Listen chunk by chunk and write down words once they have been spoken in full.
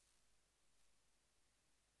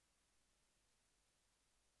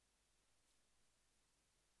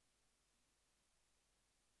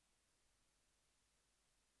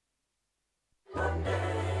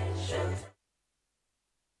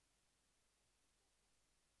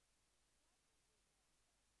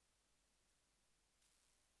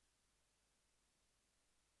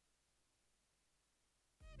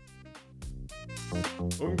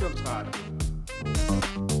Ungdomsradio.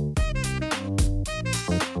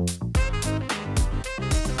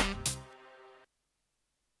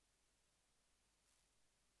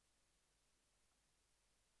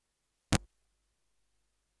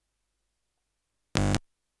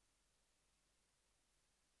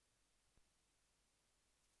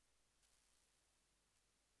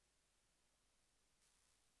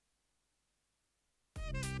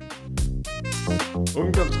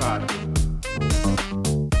 Ungdomsradio.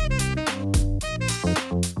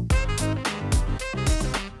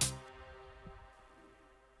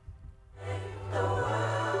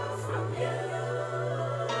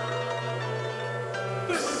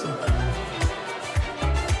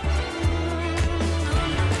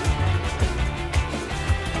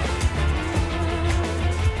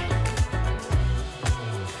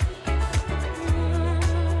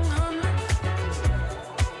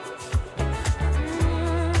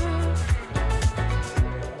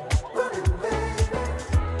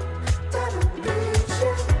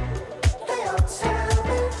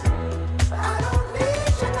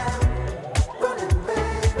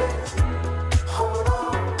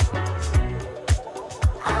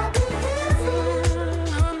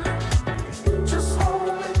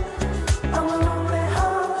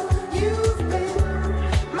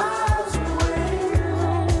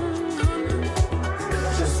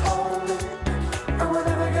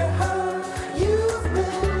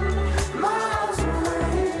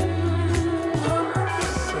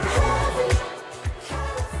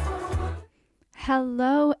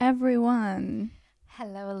 Hello, everyone.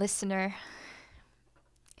 Hello, listener.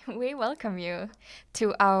 We welcome you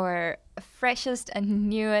to our freshest and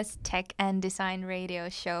newest tech and design radio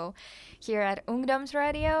show here at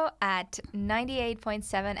Ungdomsradio at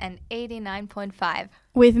 98.7 and 89.5.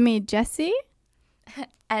 With me, Jessie.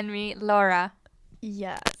 And me, Laura.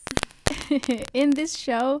 Yes. In this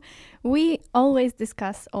show, we always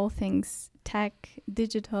discuss all things tech,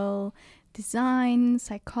 digital, design,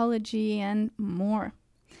 psychology, and more.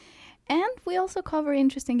 And we also cover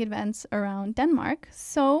interesting events around Denmark.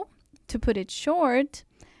 So, to put it short,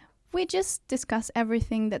 we just discuss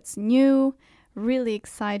everything that's new, really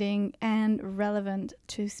exciting, and relevant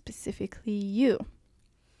to specifically you.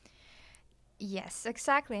 Yes,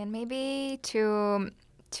 exactly. And maybe to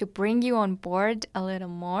bring you on board a little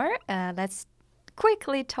more, let's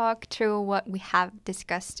quickly talk through what we have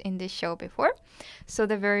discussed in this show before. So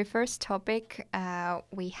the very first topic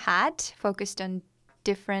we had focused on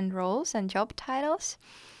different roles and job titles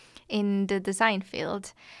in the design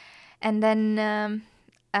field. And then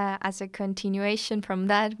as a continuation from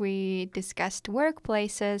that, we discussed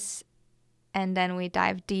workplaces, and then we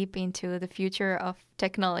dive deep into the future of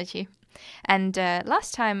technology. And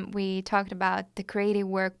last time we talked about the creative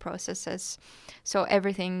work processes. So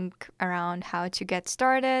everything around how to get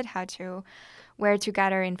started, where to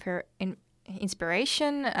gather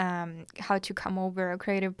inspiration, how to come over a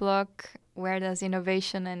creative block, where does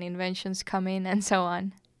innovation and inventions come in, and so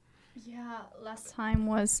on. Yeah, last time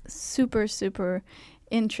was super, super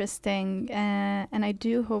interesting. And I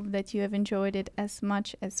do hope that you have enjoyed it as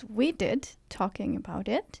much as we did talking about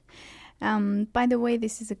it. By the way,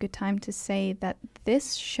 this is a good time to say that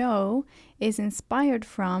this show is inspired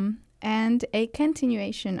from and a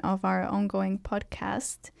continuation of our ongoing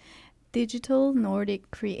podcast, Digital Nordic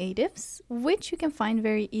Creatives, which you can find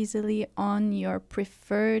very easily on your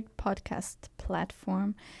preferred podcast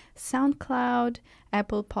platform, SoundCloud,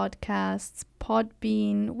 Apple Podcasts,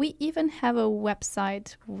 Podbean. We even have a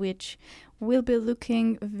website which will be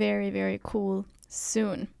looking very, very cool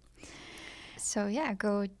soon. So yeah,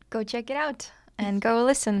 go check it out and go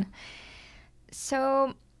listen.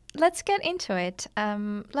 So let's get into it.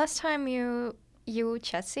 Last time you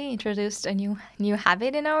Jessie, introduced a new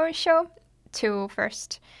habit in our show to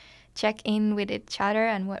first check in with each other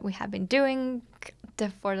and what we have been doing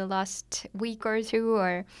for the last week or two,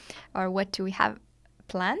 or what do we have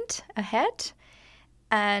planned ahead.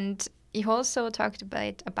 And you also talked a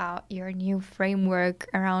bit about your new framework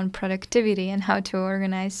around productivity and how to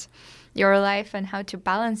organize your life and how to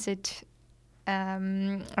balance it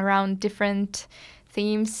around different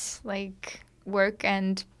themes like work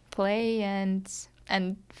and play and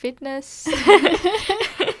fitness.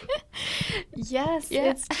 Yes,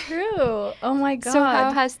 yeah. It's true. Oh my God. So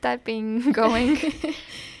how has that been going?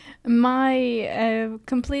 My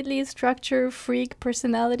completely structure freak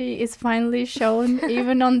personality is finally shown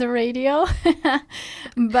even on the radio.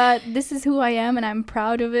 But this is who I am, and I'm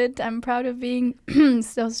proud of it. I'm proud of being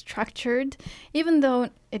so structured, even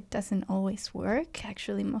though it doesn't always work.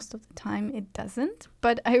 Actually, most of the time it doesn't,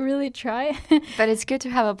 but I really try. But it's good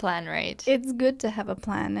to have a plan, right? It's good to have a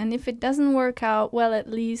plan, and if it doesn't work out, well,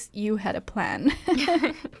 at least you had a plan.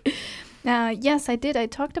 Yes, I did. I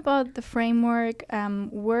talked about the framework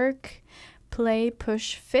work, play,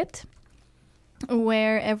 push, fit,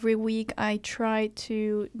 where every week I try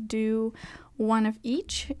to do one of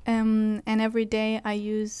each. And every day I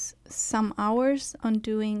use some hours on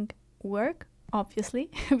doing work,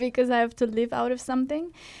 obviously, because I have to live out of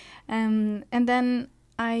something. And then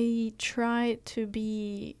I try to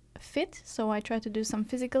be fit, so I try to do some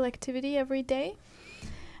physical activity every day.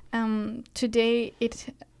 Today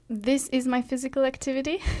this is my physical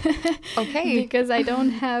activity. Okay. Because I don't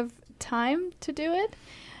have time to do it.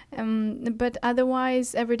 But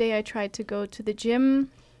otherwise, every day I try to go to the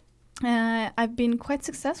gym. I've been quite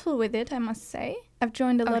successful with it, I must say. I've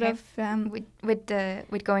joined a lot of...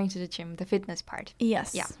 with going to the gym, the fitness part.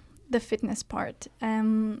 Yes. Yeah. The fitness part.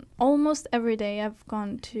 Almost every day I've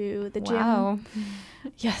gone to the gym. Wow.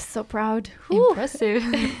 Yes, so proud. Impressive.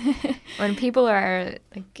 When people are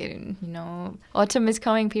autumn is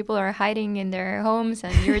coming, people are hiding in their homes,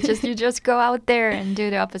 and you just go out there and do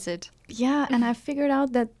the opposite. Yeah, and I figured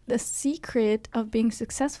out that the secret of being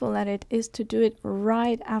successful at it is to do it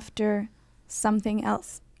right after something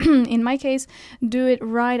else. In my case, do it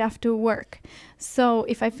right after work. So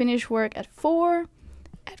if I finish work at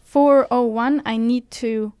 4:01, I need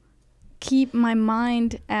to keep my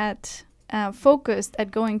mind focused at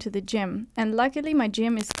going to the gym. And luckily, my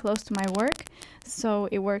gym is close to my work, so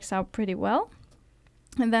it works out pretty well.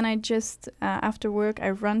 And then I just, after work, I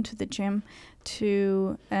run to the gym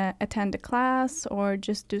to attend a class or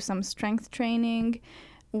just do some strength training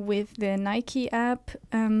with the Nike app.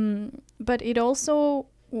 But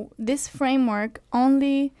this framework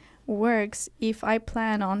only works if I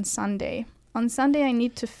plan on Sunday. On Sunday, I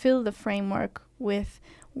need to fill the framework with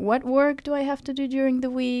what work do I have to do during the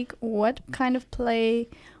week, what kind of play,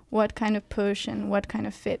 what kind of push, and what kind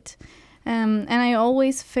of fit. And I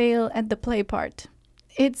always fail at the play part.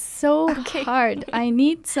 It's so hard. I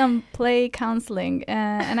need some play counseling.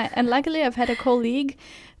 And luckily, I've had a colleague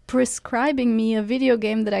prescribing me a video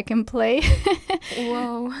game that I can play.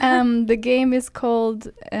 Whoa. The game is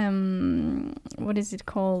called, what is it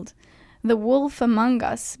called? The Wolf Among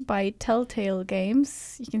Us by Telltale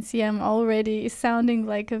Games. You can see I'm already sounding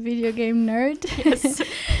like a video game nerd. Yes.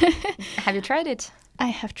 Have you tried it? I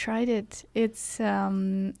have tried it. It's a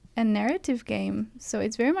narrative game. So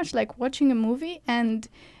it's very much like watching a movie and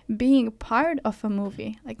being part of a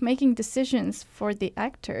movie, like making decisions for the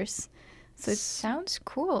actors. So it sounds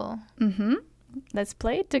cool. Mm-hmm. Let's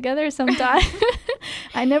play it together sometime.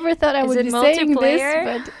 I never thought I would be saying this,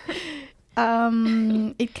 but...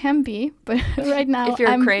 it can be, but right now if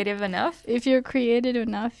you're creative enough. If you're creative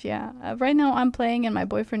enough, yeah. Right now I'm playing and my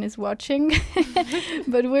boyfriend is watching,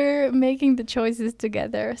 but we're making the choices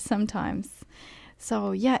together sometimes.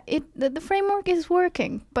 So yeah, the framework is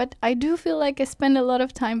working, but I do feel like I spend a lot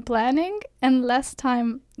of time planning and less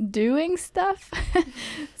time doing stuff.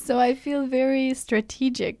 So I feel very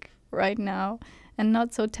strategic right now and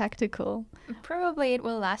not so tactical. Probably it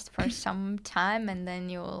will last for some time, and then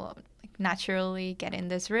you'll naturally get in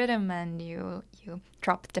this rhythm, and you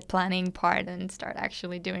drop the planning part and start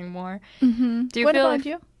actually doing more. Mm-hmm. Do you what feel about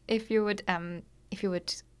you? If you would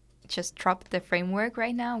just drop the framework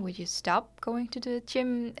right now, would you stop going to the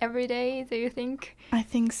gym every day, do you think? I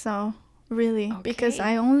think so, really. Okay. Because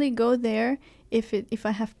I only go there if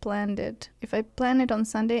I have planned it. If I plan it on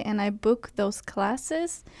Sunday and I book those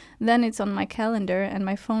classes, then it's on my calendar and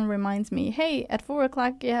my phone reminds me, hey, at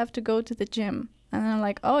 4:00 you have to go to the gym. And I'm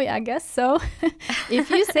like, oh, yeah, I guess so. If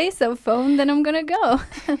you say so, phone, then I'm going to go.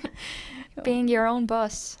 Being your own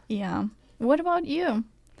boss. Yeah. What about you?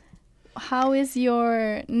 How is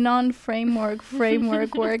your non-framework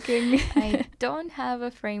working? I don't have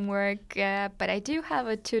a framework, but I do have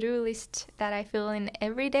a to-do list that I fill in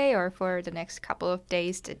every day or for the next couple of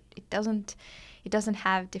days. It doesn't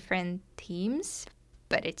have different themes,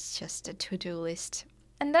 but it's just a to-do list.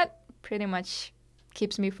 And that pretty much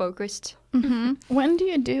keeps me focused. Mm-hmm. When do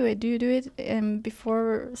you do it? Do you do it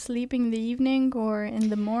before sleeping in the evening or in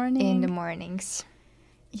the morning? In the mornings.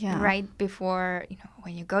 Yeah. Right before,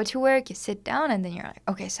 when you go to work, you sit down and then you're like,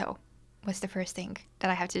 okay, so what's the first thing that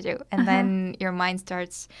I have to do? And then your mind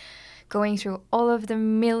starts going through all of the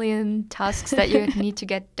million tasks that you need to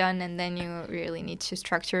get done, and then you really need to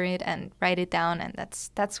structure it and write it down, and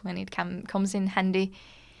that's when it comes in handy.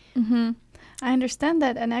 Mm-hmm. I understand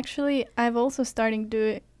that, and actually I've also started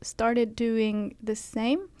doing the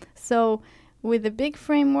same. So with the big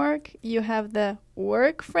framework, you have the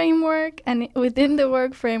work framework, and within the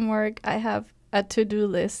work framework, I have a to-do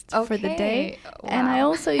list for the day. Wow. And I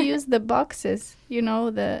also use the boxes,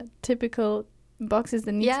 the typical boxes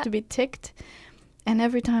that needs to be ticked. And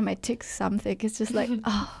every time I tick something, it's just like,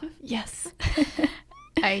 oh, yes.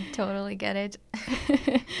 I totally get it.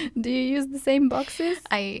 Do you use the same boxes?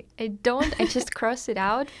 I don't. I just cross it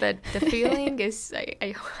out, but the feeling is,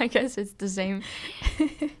 I guess it's the same.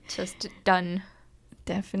 Just done.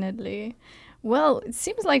 Definitely. Well, it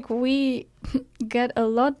seems like we get a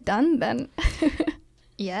lot done then.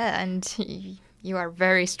 Yeah, and you are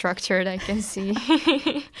very structured, I can see.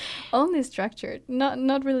 Only structured,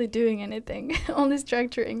 not really doing anything. Only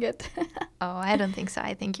structuring it. Oh, I don't think so.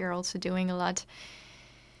 I think you're also doing a lot.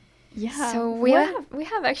 Yeah. So we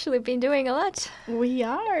have actually been doing a lot. We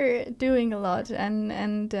are doing a lot,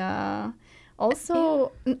 and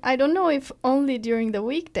also I don't know if only during the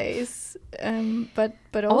weekdays,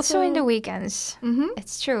 but also in the weekends. Mm-hmm.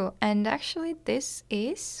 It's true. And actually, this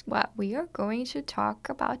is what we are going to talk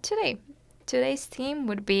about today. Today's theme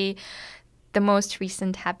would be the most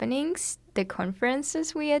recent happenings, the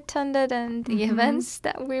conferences we attended, and the events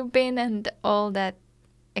that we've been, and all that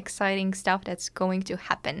exciting stuff that's going to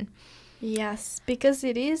happen. Yes, because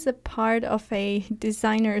it is a part of a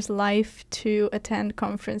designer's life to attend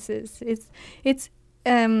conferences. It's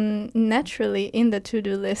naturally in the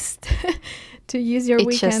to-do list to use your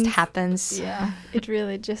weekends. It just happens. Yeah, it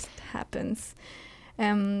really just happens.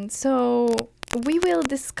 So we will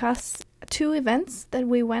discuss 2 events that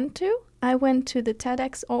we went to. I went to the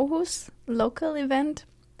TEDx Aarhus local event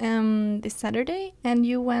this Saturday, and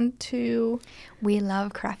you went to... We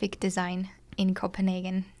Love Graphic Design in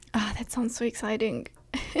Copenhagen. Ah, that sounds so exciting.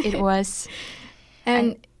 It was.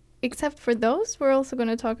 And except for those, we're also going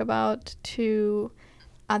to talk about 2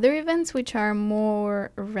 other events which are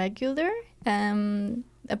more regular,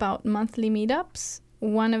 about monthly meetups.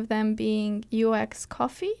 One of them being UX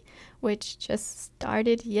Coffee, which just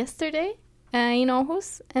started yesterday in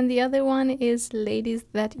Aarhus, and the other one is Ladies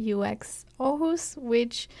That UX Aarhus,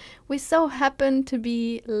 which we so happen to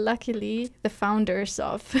be luckily the founders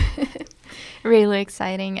of. Really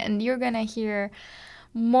exciting, and you're gonna hear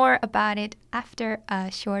more about it after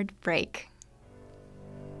a short break.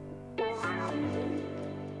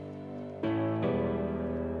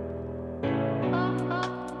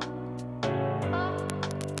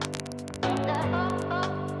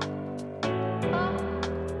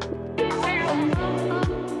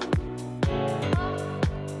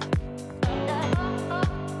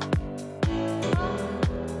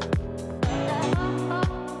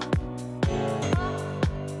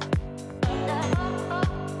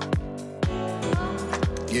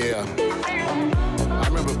 Yeah, I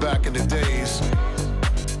remember back in the days,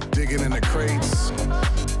 digging in the crates,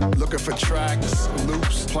 looking for tracks,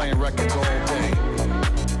 loops, playing records all day.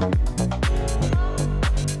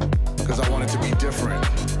 Cause I wanted to be different.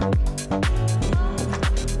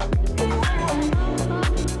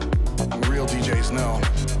 Real DJs know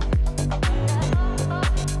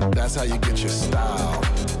that's how you get your style.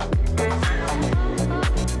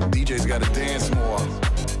 DJs gotta dance more,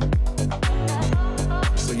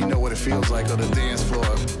 so you know what it feels like on the dance floor.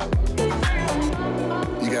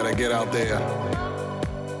 You gotta get out there,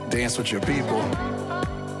 dance with your people.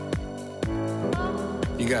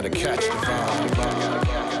 You gotta catch the vibe.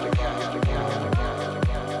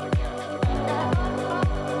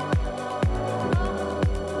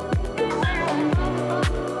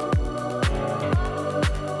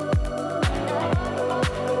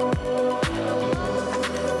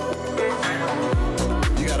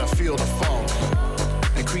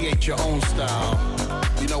 Your own style.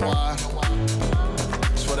 You know why?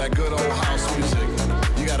 It's for that good old house music.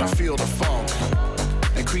 You gotta feel the funk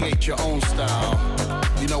and create your own style.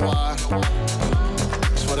 You know why?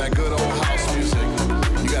 It's for that good old house music.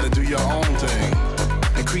 You gotta do your own thing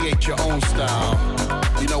and create your own style.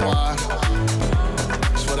 You know why?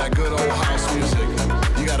 It's for that good old house music.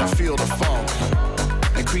 You gotta feel the funk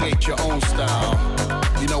and create your own style.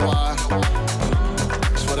 You know why?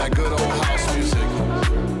 It's for that good old house music.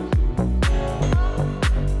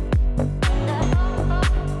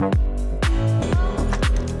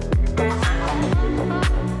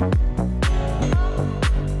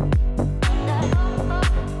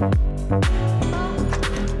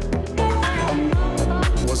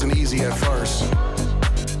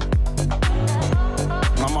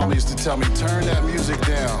 tell me, turn that music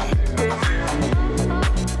down.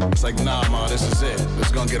 It's like, nah, ma, this is it. This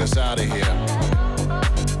is gonna get us out of here.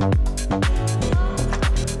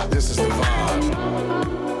 This is the vibe.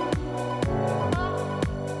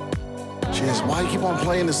 She asked, why you keep on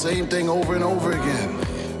playing the same thing over and over again?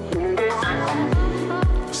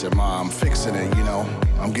 I said, ma, I'm fixing it, you know.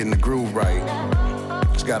 I'm getting the groove right.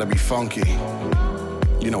 It's gotta be funky.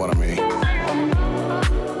 You know what I mean.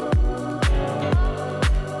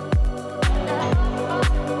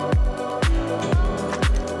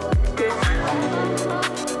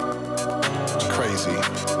 It's crazy.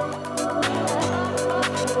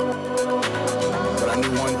 But I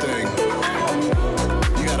knew one thing.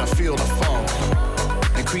 You gotta feel the funk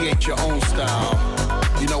and create your own style.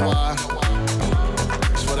 You know why?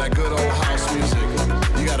 It's for that good old house music.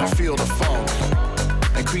 You gotta feel the funk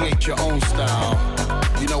and create your own style.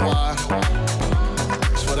 You know why?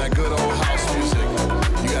 It's for that good old house music.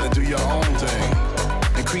 You gotta do your own thing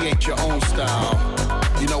and create your own style.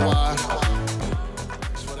 You know why?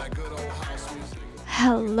 It's for that good old house music.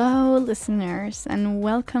 Hello, listeners, and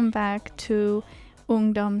welcome back to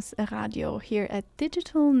Ungdomsradio here at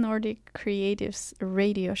Digital Nordic Creatives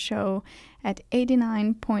radio show at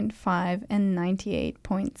 89.5 and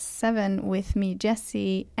 98.7 with me,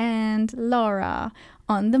 Jessie, and Laura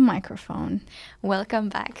on the microphone. Welcome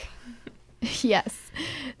back. Yes.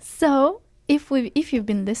 So, if you've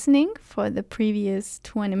been listening for the previous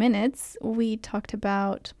 20 minutes, we talked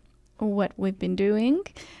about what we've been doing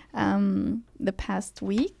the past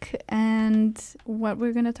week and what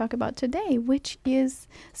we're going to talk about today, which is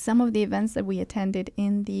some of the events that we attended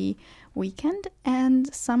in the weekend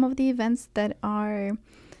and some of the events that are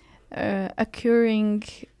occurring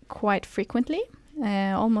quite frequently,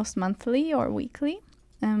 almost monthly or weekly.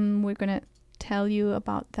 We're going to tell you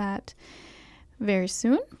about that very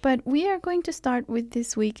soon, but we are going to start with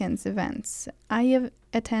this weekend's events. I have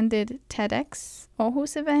attended TEDx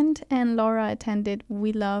Aarhus event, and Laura attended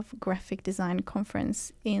We Love Graphic Design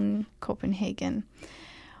conference in Copenhagen.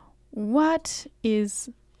 What is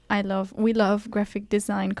We Love Graphic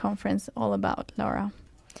Design conference all about, Laura?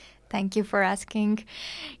 Thank you for asking.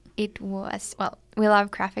 It was, well, We Love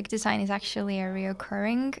Graphic Design is actually a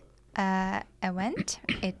reoccurring event.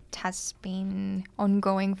 It has been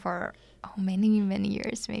ongoing for many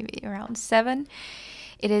years, maybe around 7.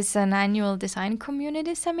 It is an annual design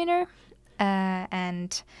community seminar,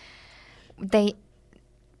 and they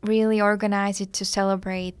really organize it to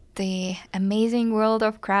celebrate the amazing world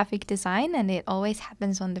of graphic design, and it always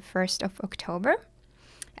happens on the 1st of October.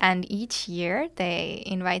 And each year they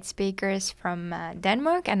invite speakers from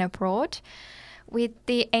Denmark and abroad with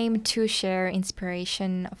the aim to share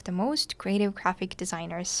inspiration of the most creative graphic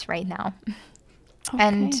designers right now. Okay.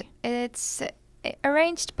 And it's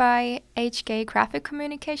arranged by HK Graphic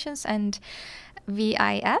Communications and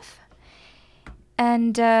VIF.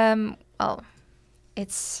 And, well,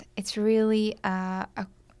 it's really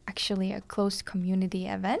actually a close community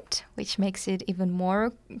event, which makes it even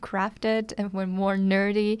more crafted and more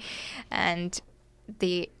nerdy. And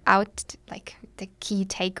the key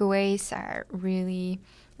takeaways are really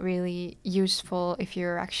useful if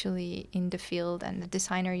you're actually in the field and a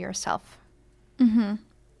designer yourself. Mm-hmm.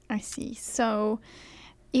 I see. So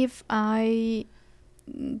if I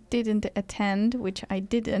didn't attend, which I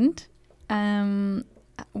didn't,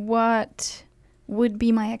 what would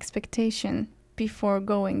be my expectation before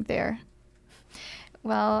going there?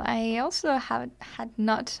 Well, I also had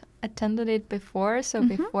not attended it before, so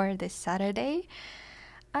before this Saturday,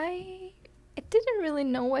 I didn't really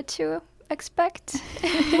know what to expect.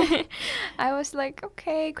 I was like,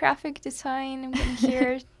 okay, graphic design, I'm going to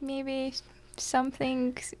hear maybe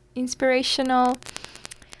something inspirational,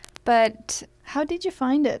 but how did you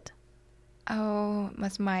find it? It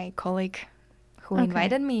was my colleague who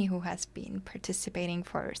invited me, who has been participating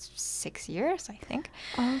for 6 years, I think.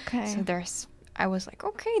 Okay. So I was like,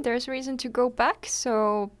 okay, there's reason to go back,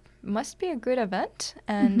 so must be a good event,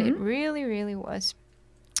 and it really was.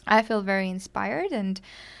 I feel very inspired, and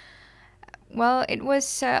well, it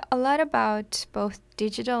was a lot about both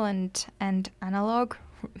digital and analog,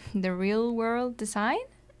 the real world design,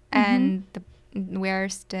 and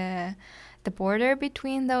where's the border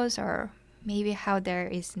between those, or maybe how there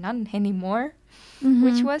is none anymore,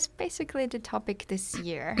 which was basically the topic this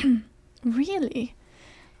year. Really?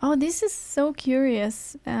 Oh, this is so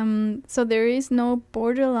curious. So there is no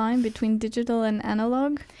borderline between digital and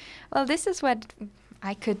analog? Well, this is what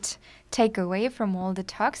I could take away from all the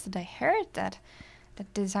talks that I heard, that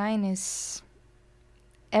design is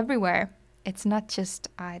everywhere. It's not just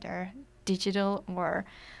either digital or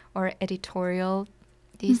editorial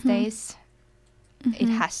these days. it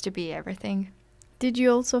has to be everything. Did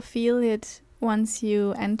you also feel it once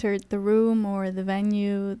you entered the room or the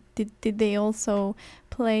venue? Did they also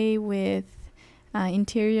play with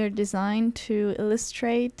interior design to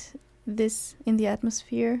illustrate this in the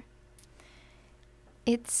atmosphere?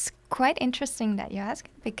 It's quite interesting that you ask,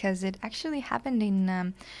 because it actually happened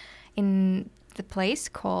in the place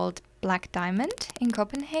called Black Diamond in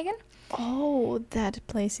Copenhagen. Oh, that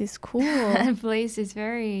place is cool. That place is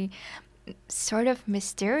very sort of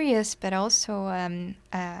mysterious, but also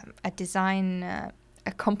a design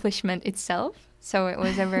accomplishment itself. So it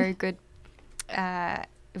was a very good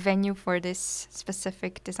venue for this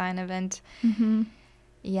specific design event. Mm-hmm.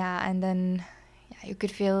 Yeah, and then you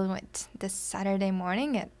could feel it this Saturday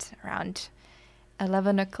morning at around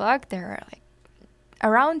 11 o'clock. There were like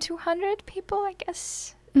around 200 people, I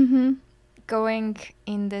guess, Mm-hmm. going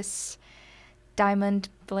in this diamond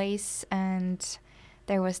place, and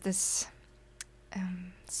there was this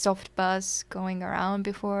soft buzz going around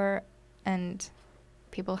before, and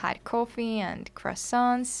people had coffee and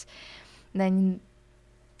croissants. Then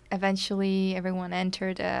eventually everyone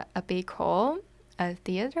entered a big hall, a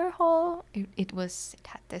theater hall. It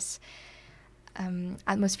had this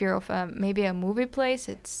atmosphere of maybe a movie place.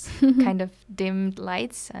 It's kind of dimmed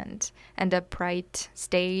lights and a bright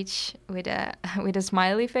stage with a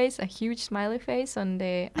smiley face, a huge smiley face on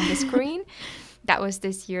the screen. That was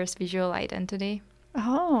this year's visual identity.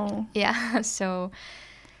 Oh. Yeah, so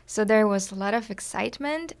there was a lot of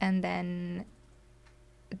excitement, and then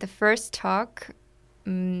the first talk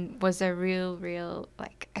was a real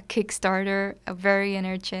like a Kickstarter, a very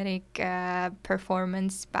energetic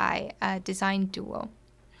performance by a design duo.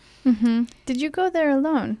 Mm-hmm. Did you go there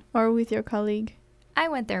alone or with your colleague? I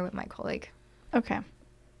went there with my colleague. Okay.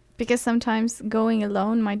 Because sometimes going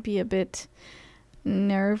alone might be a bit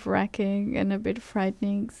nerve-wracking and a bit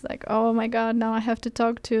frightening. It's like, oh my god, now I have to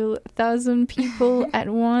talk to 1,000 people at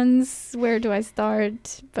once. Where do I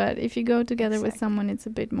start? But if you go together with someone, it's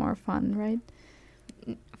a bit more fun, right?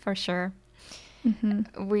 For sure.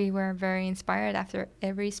 Mm-hmm. We were very inspired after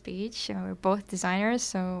every speech. We're both designers,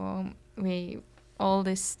 so the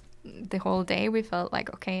whole day we felt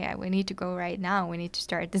like, okay, we need to go right now. We need to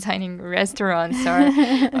start designing restaurants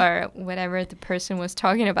or whatever the person was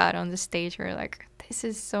talking about on the stage. We're like, this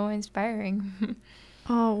is so inspiring.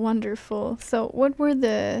 Oh, wonderful. So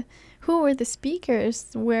who were the speakers?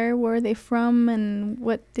 Where were they from, and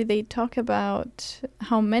what did they talk about?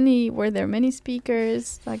 Were there many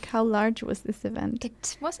speakers? Like, how large was this event?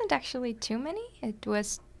 It wasn't actually too many. It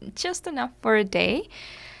was just enough for a day.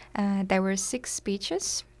 There were 6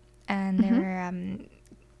 speeches, and there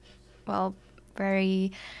were,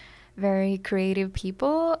 very, very creative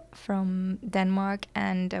people from Denmark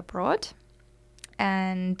and abroad.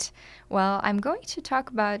 And, I'm going to talk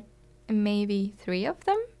about maybe 3 of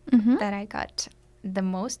them that I got the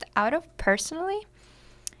most out of personally.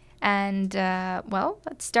 And,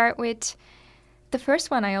 let's start with the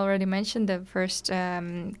first one I already mentioned. The first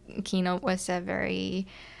keynote was a very,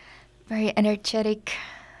 very energetic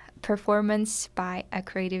performance by a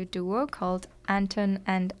creative duo called Anton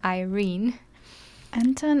and Irene.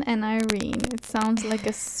 Anton and Irene. It sounds like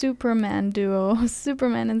a Superman duo,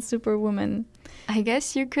 Superman and Superwoman. I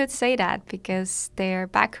guess you could say that, because their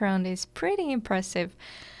background is pretty impressive.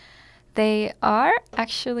 They are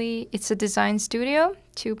actually, it's a design studio,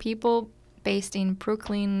 2 people based in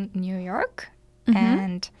Brooklyn, New York.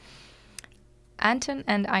 And Anton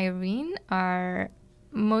and Irene are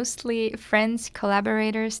mostly friends,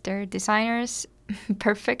 collaborators. They're designers,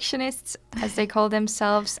 perfectionists, as they call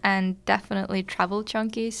themselves, and definitely travel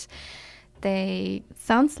junkies. They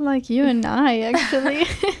sounds like you and I, actually.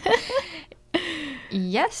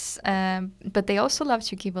 Yes, but they also love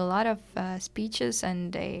to give a lot of speeches,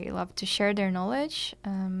 and they love to share their knowledge.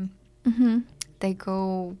 They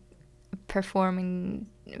go performing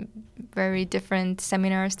very different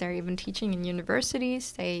seminars. They're even teaching in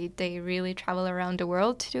universities. They really travel around the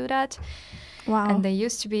world to do that. Wow! And they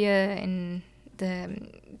used to be in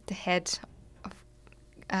the head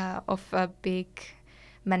of a big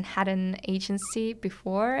Manhattan agency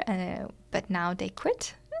before, but now they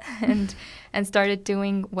quit and started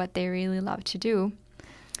doing what they really love to do.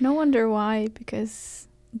 No wonder why, because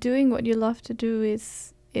doing what you love to do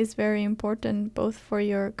is very important, both for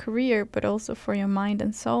your career but also for your mind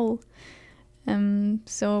and soul.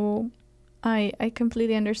 So I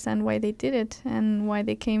completely understand why they did it and why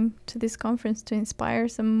they came to this conference to inspire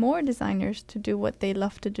some more designers to do what they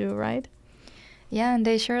love to do, right? Yeah, and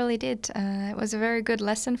they surely did. It was a very good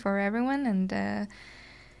lesson for everyone,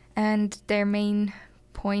 and their main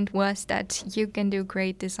point was that you can do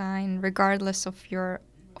great design regardless of your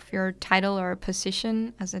your title or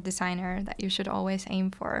position as a designer that you should always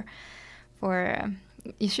aim for.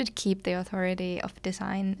 You should keep the authority of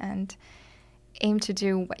design and aim to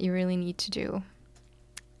do what you really need to do.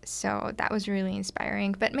 So that was really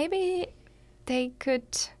inspiring. But maybe they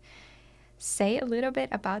could say a little bit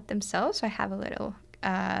about themselves. I have a little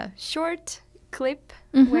short clip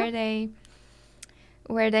where they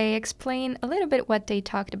explain a little bit what they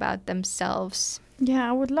talked about themselves. Yeah,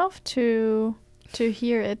 I would love to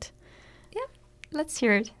hear it. Yeah, let's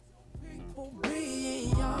hear it.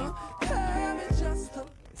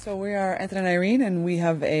 So we are Anton and Irene, and we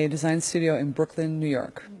have a design studio in Brooklyn, New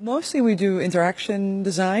York. Mostly we do interaction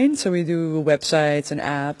design, so we do websites and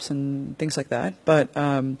apps and things like that. But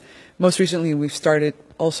most recently we've started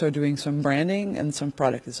also doing some branding and some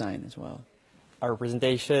product design as well. Our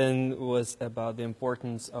presentation was about the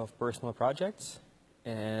importance of personal projects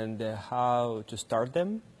and how to start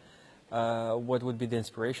them, what would be the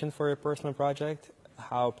inspiration for a personal project,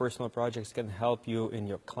 how personal projects can help you in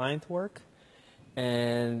your client work,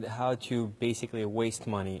 and how to basically waste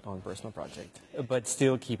money on personal project, but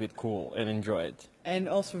still keep it cool and enjoy it. And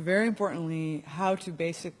also very importantly, how to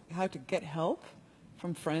get help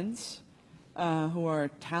from friends who are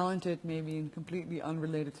talented maybe in completely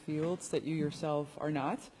unrelated fields that you yourself are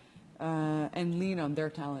not, and lean on their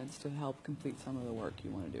talents to help complete some of the work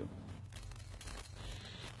you want to do.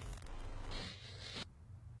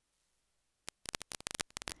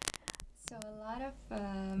 So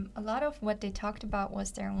a lot of what they talked about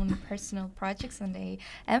was their own personal projects, and they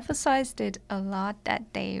emphasized it a lot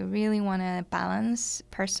that they really want to balance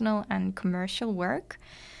personal and commercial work.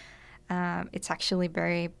 It's actually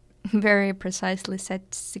very, very precisely said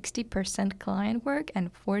 60% client work and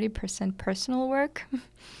 40% personal work.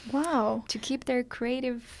 Wow. To keep their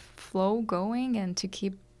creative flow going and to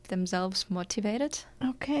keep themselves motivated.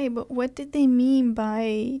 Okay, but what did they mean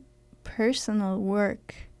by personal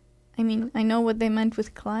work? I mean, I know what they meant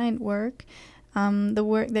with client work, the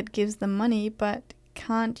work that gives them money, but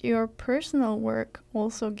can't your personal work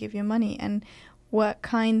also give you money? And what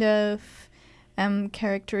kind of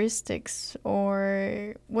characteristics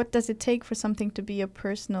or what does it take for something to be a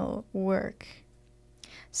personal work?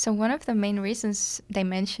 So one of the main reasons they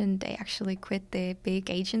mentioned they actually quit the big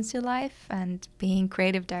agency life and being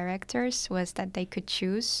creative directors was that they could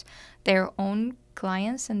choose their own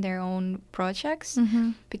clients and their own projects,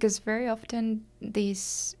 because very often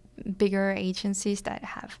these bigger agencies that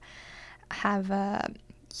have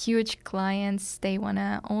huge clients, they want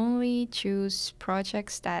to only choose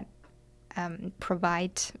projects that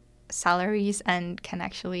provide salaries and can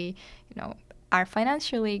actually, are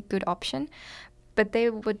financially good option. But they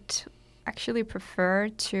would actually prefer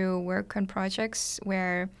to work on projects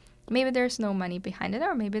where maybe there's no money behind it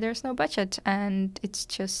or maybe there's no budget and it's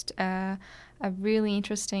just a really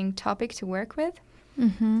interesting topic to work with.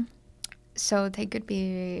 Mm-hmm. So they could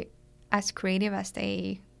be as creative as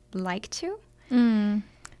they like to.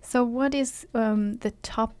 So what is the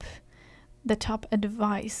top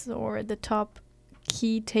advice or the top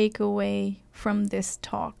key takeaway from this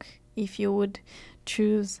talk, if you would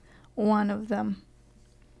choose one of them?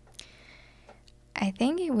 I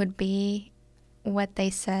think it would be what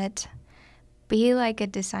they said. Be like a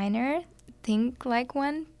designer, think like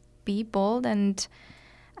one, be bold, and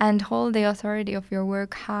hold the authority of your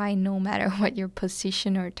work high no matter what your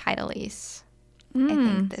position or title is. I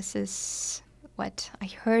think this is what I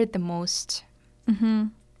heard the most. Mm-hmm.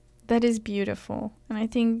 That is beautiful. And I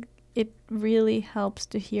think it really helps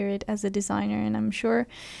to hear it as a designer. And I'm sure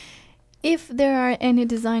if there are any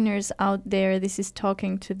designers out there, this is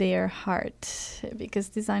talking to their heart, because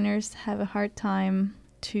designers have a hard time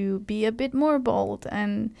to be a bit more bold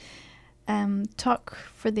and talk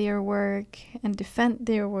for their work and defend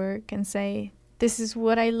their work and say, this is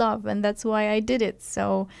what I love and that's why I did it,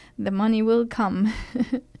 so the money will come.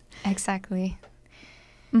 Exactly.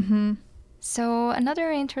 Mm-hmm. So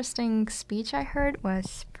another interesting speech I heard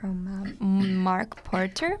was from Mark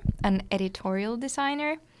Porter, an editorial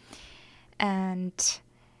designer. And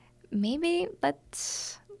maybe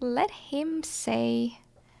let's let him say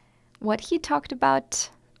what he talked about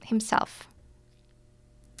himself.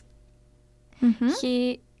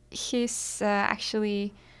 Mm-hmm. He's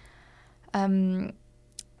actually a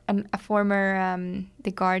former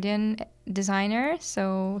The Guardian designer,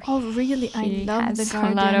 so really? I love The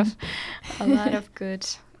Guardian. a lot of good,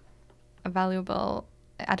 valuable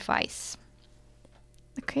advice.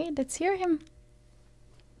 Okay, let's hear him.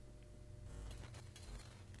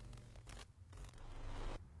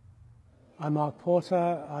 I'm Mark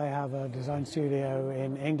Porter. I have a design studio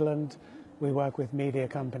in England. We work with media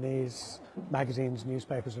companies, magazines,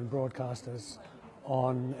 newspapers and broadcasters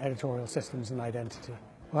on editorial systems and identity.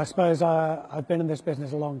 Well, I suppose I've been in this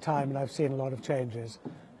business a long time and I've seen a lot of changes.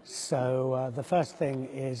 So the first thing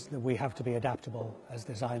is that we have to be adaptable as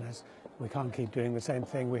designers. We can't keep doing the same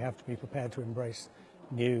thing. We have to be prepared to embrace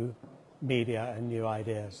new media and new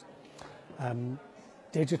ideas.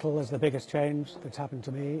 Digital is the biggest change that's happened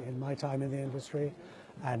to me in my time in the industry,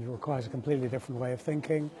 and it requires a completely different way of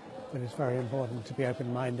thinking, but it's very important to be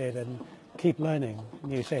open-minded and keep learning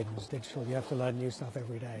new things. Digital, you have to learn new stuff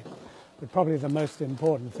every day. But probably the most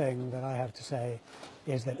important thing that I have to say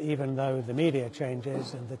is that even though the media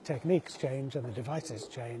changes and the techniques change and the devices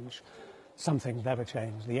change, some things never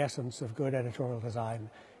change. The essence of good editorial design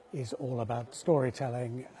is all about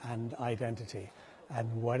storytelling and identity. And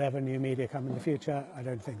whatever new media come in the future, I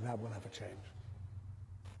don't think that will ever change.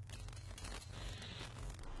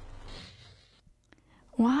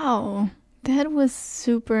 Wow, that was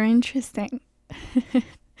super interesting.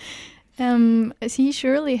 He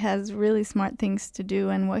surely has really smart things to do,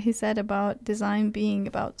 and what he said about design being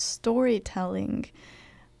about storytelling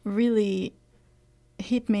really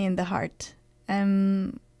hit me in the heart.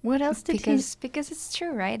 What else did because it's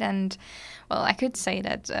true, right? And well, I could say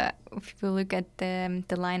that if you look at the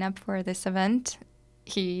lineup for this event,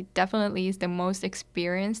 he definitely is the most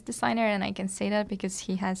experienced designer, and I can say that because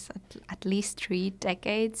he has at least 3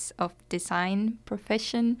 decades of design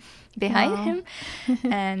profession behind him.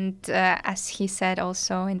 And as he said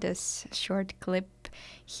also in this short clip,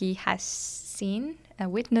 he has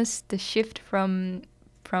witnessed the shift from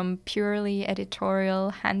purely editorial,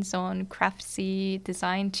 hands-on, craftsy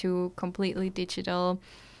design to completely digital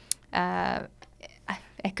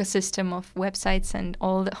ecosystem of websites and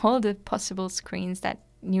all the possible screens that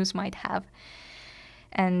news might have.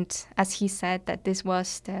 And as he said, that this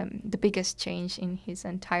was the biggest change in his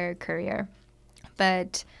entire career.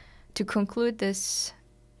 But to conclude his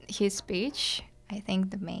speech, I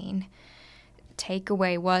think the main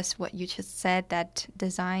takeaway was what you just said, that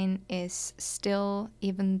design is still,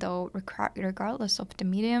 even though regardless of the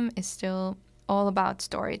medium, is still all about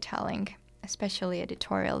storytelling, especially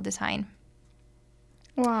editorial design.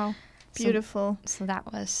 Wow, beautiful. So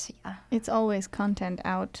that was, yeah. It's always content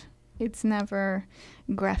out. It's never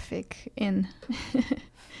graphic in.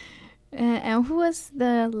 And who was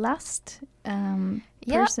the last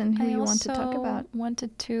person who you want to talk about? I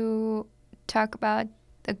wanted to talk about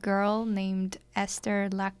a girl named Esther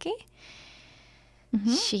Lucky.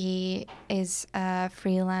 Mm-hmm. She is a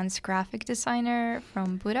freelance graphic designer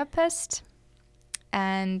from Budapest,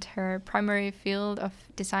 and her primary field of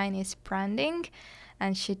design is branding.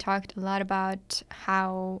 And she talked a lot about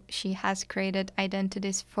how she has created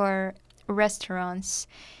identities for restaurants.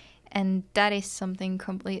 And that is something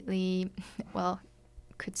completely, well,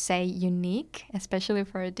 could say unique, especially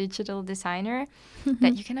for a digital designer,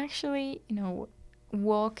 that you can actually,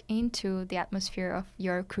 walk into the atmosphere of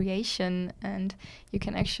your creation, and you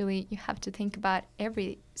have to think about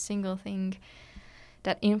every single thing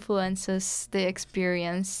that influences the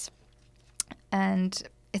experience. And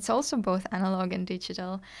it's also both analog and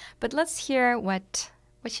digital. But let's hear what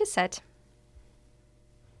she said.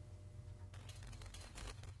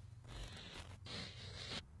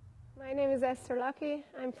 My name is Esther Lucky.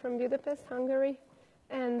 I'm from Budapest, Hungary,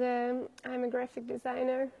 and I'm a graphic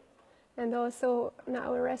designer and also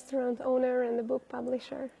now a restaurant owner and a book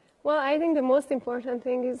publisher. Well, I think the most important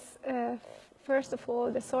thing is, first of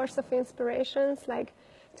all, the source of inspirations, like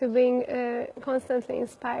to being constantly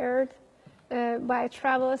inspired by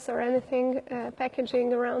travels or anything,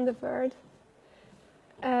 packaging around the world.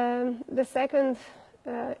 The second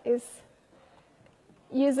is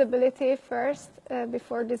usability first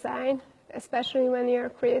before design, especially when you're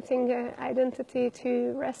creating an identity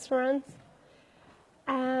to restaurants.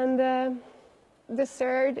 And the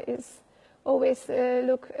third is always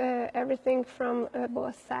look everything from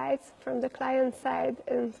both sides, from the client side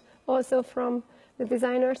and also from the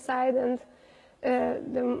designer side, and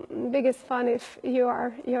the biggest fun if you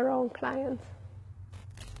are your own client.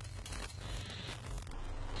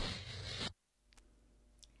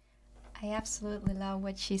 I absolutely love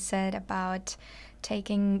what she said about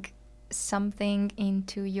taking something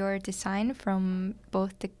into your design from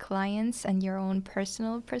both the clients and your own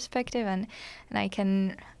personal perspective, and I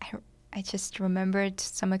just remembered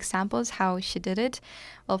some examples how she did it.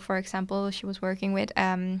 Well, for example, she was working with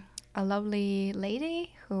a lovely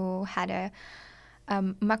lady who had a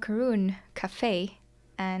macaroon cafe,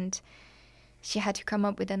 and she had to come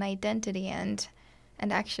up with an identity, and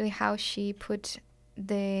actually how she put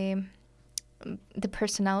the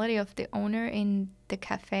personality of the owner in the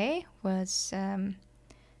cafe was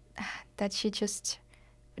that she just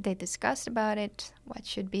they discussed about it, what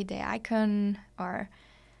should be the icon or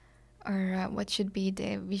what should be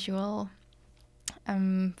the visual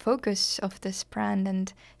focus of this brand.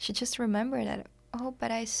 And she just remembered that, oh,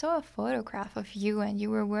 but I saw a photograph of you and you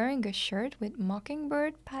were wearing a shirt with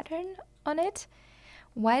mockingbird pattern on it.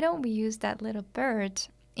 Why don't we use that little bird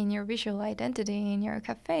in your visual identity in your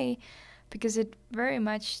cafe? Because it very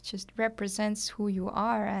much just represents who you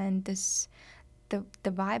are and the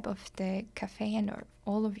vibe of the cafe and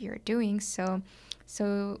all of your doings.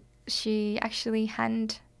 So she actually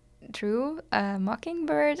hand drew a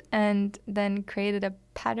mockingbird and then created a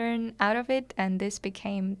pattern out of it, and this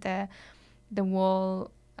became the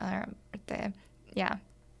wall, the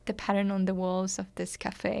pattern on the walls of this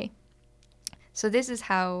cafe. So this is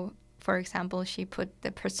how, for example, she put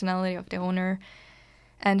the personality of the owner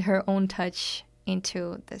and her own touch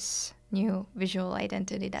into this new visual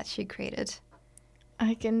identity that she created.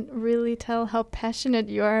 I can really tell how passionate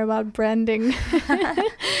you are about branding.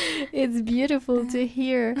 It's beautiful to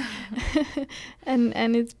hear.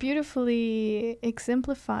 and it's beautifully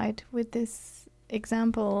exemplified with this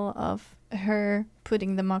example of her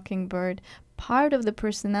putting the mockingbird, part of the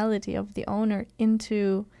personality of the owner,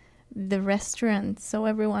 into the restaurant. So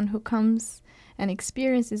everyone who comes and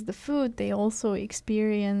experiences the food, they also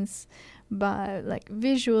experience by like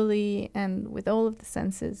visually and with all of the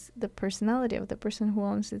senses the personality of the person who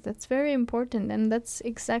owns it. That's very important, and that's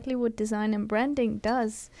exactly what design and branding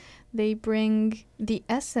does. They bring the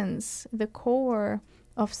essence, the core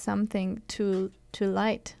of something to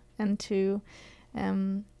light and to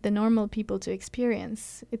the normal people to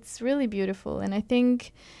experience. It's really beautiful, and I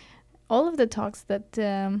think all of the talks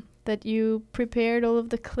that you prepared, all of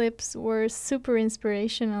the clips were super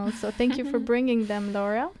inspirational. So thank you for bringing them,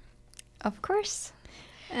 Laura. Of course.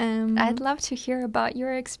 I'd love to hear about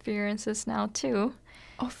your experiences now too.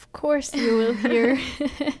 Of course you will hear.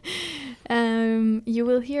 You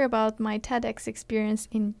will hear about my TEDx experience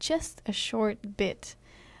in just a short bit.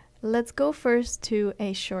 Let's go first to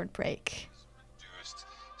a short break. Reduced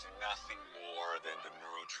to nothing more than the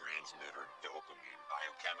neurotransmitter dopamine,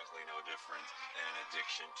 biochemically no different than an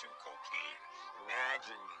addiction to cocaine.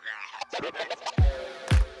 Imagine that.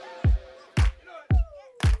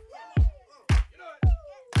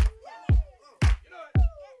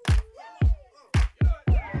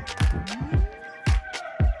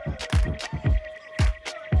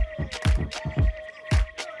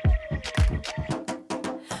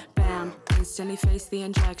 Instantly face the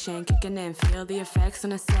injection, kicking in, feel the effects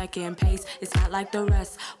on a second pace. It's not like the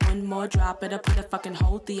rest. One more drop, it'll put a fucking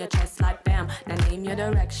hole through your chest like bam. Now name your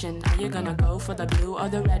direction. Are you gonna go for the blue or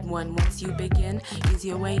the red one? Once you begin, ease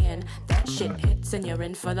your way in. That shit hits and you're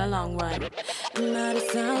in for the long run. Now the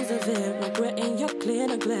sounds of it, regretting your clear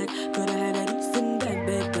neglect. Coulda had it east in bed,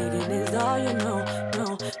 bed digging is all you know.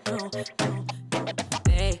 No.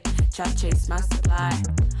 They try to chase my supply.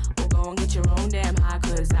 Go and get your own damn high,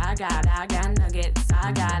 cause I got nuggets.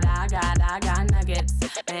 I got nuggets.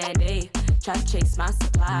 And they try to chase my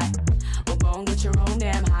supply. Well, go and get your own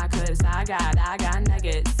damn high, cause I got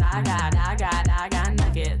nuggets. I got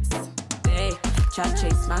nuggets. They try to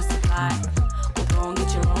chase my supply. Well, go and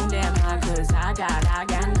get your own damn high, cause I got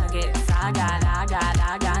nuggets. I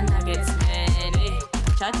got nuggets. And they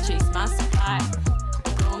try to chase my supply.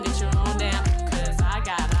 Well, go and get your own damn, cause I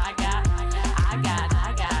got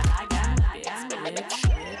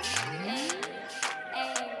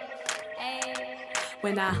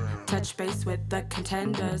When I touch base with the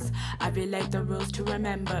contenders, I relate the rules to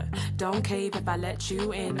remember. Don't cave if I let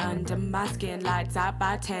you in. Under my skin, lights out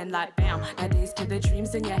by 10, like bam. Now days to the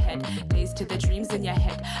dreams in your head, days to the dreams in your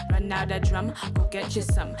head. Run out a drum, go get you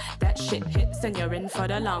some. That shit hits and you're in for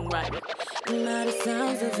the long run. Now the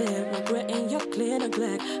sounds of it, regretting your clear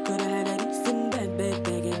neglect. Coulda had it east in bed, bed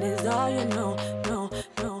begging is all you know. No.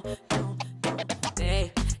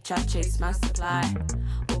 They try to chase my supply.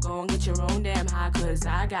 Go and get your own damn high, cause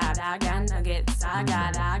I got nuggets. I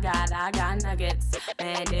got nuggets.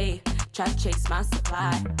 And they try to chase my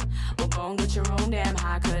supply. Well, go and get your own damn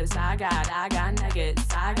high, cause I got nuggets.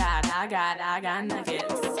 I got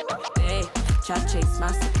nuggets. They try to chase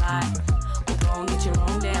my supply. Well, go and get your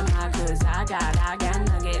own damn high, cause I got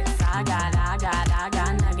nuggets. I got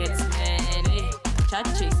nuggets. And they try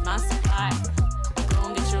to chase my supply. Well, go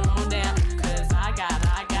and get your own damn, cause I got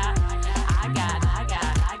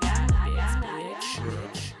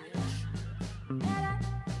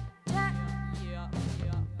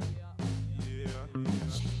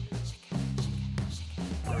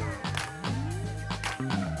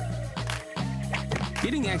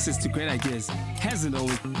Getting access to great ideas hasn't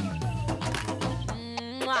always...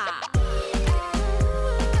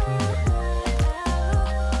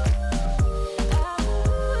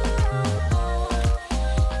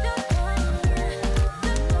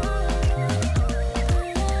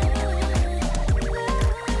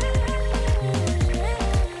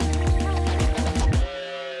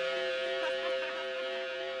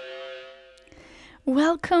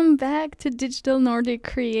 Welcome back to Digital Nordic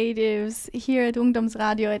Creatives here at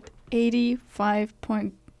Ungdomsradio at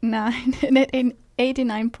 85.9 and at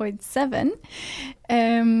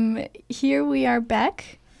 89.7. Here we are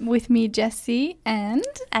back with me, Jessie, and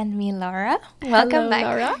me, Laura. Welcome Hello, back.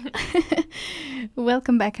 Laura.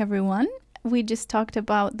 Welcome back, everyone. We just talked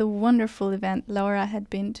about the wonderful event Laura had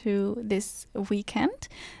been to this weekend,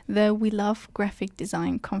 the We Love Graphic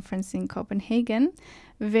Design conference in Copenhagen.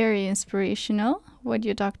 Very inspirational, what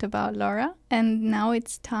you talked about, Laura. And now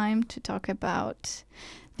it's time to talk about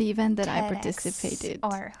the event that I participated.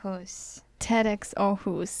 Aarhus. TEDx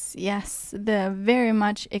Aarhus, yes, the very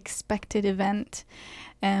much expected event.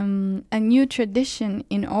 A new tradition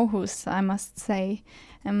in Aarhus, I must say.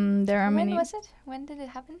 There are many. When was it? When did it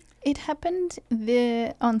happen? It happened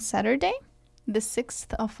on Saturday, the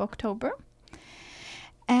 6th of October.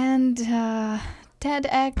 And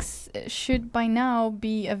TEDx should by now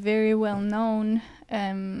be a very well-known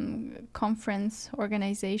conference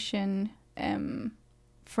organization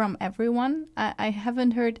from everyone. I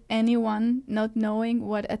haven't heard anyone not knowing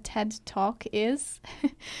what a TED Talk is.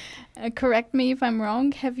 Correct me if I'm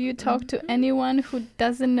wrong. Have you talked to anyone who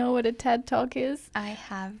doesn't know what a TED Talk is? I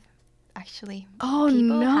have, actually. Oh,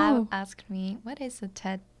 People no. have asked me, what is a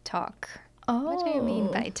TED Talk? Oh. What do you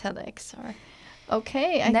mean by TEDx? Or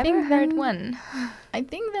okay, never heard one. I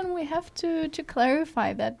think then we have to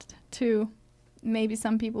clarify that to maybe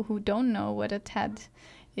some people who don't know what a TED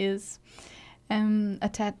is. A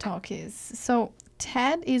TED Talk is. So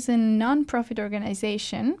TED is a non-profit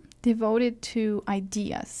organization devoted to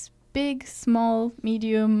ideas, big, small,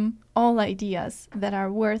 medium, all ideas that are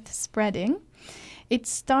worth spreading. It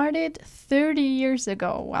started 30 years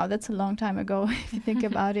ago. Wow, that's a long time ago if you think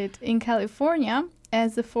about it, in California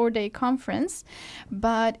as a 4-day conference,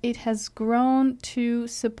 but it has grown to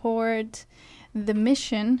support the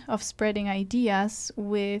mission of spreading ideas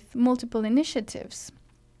with multiple initiatives.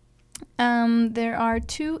 There are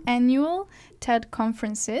 2 annual TED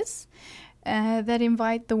conferences that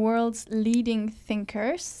invite the world's leading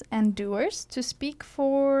thinkers and doers to speak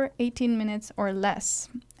for 18 minutes or less.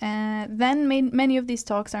 Then many of these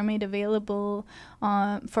talks are made available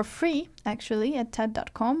for free, actually, at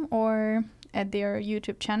TED.com or at their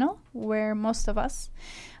YouTube channel, where most of us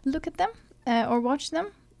look at them or watch them.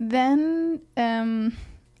 Then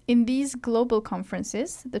in these global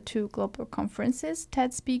conferences, the 2 global conferences,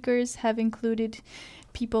 TED speakers have included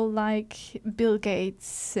people like Bill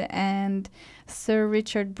Gates and Sir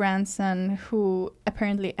Richard Branson, who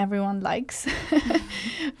apparently everyone likes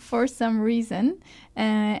for some reason.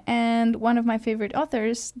 And one of my favorite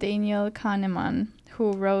authors, Daniel Kahneman,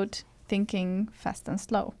 who wrote Thinking Fast and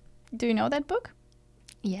Slow. Do you know that book?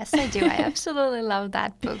 Yes, I do. I absolutely love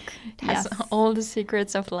that book. It has all the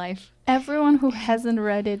secrets of life. Everyone who hasn't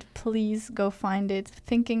read it, please go find it.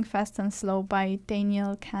 Thinking Fast and Slow by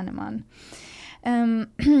Daniel Kahneman.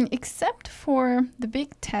 Except for the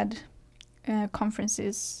big TED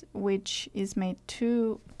conferences, which is made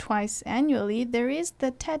twice annually, there is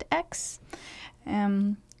the TEDx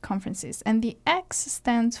conferences. And the X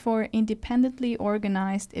stands for Independently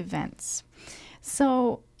Organized Events.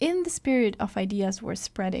 So, in the spirit of ideas we're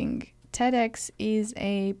spreading, TEDx is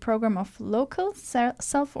a program of local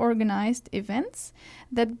self-organized events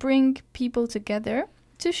that bring people together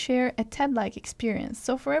to share a TED-like experience.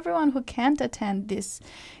 So for everyone who can't attend these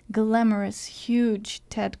glamorous, huge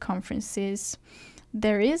TED conferences,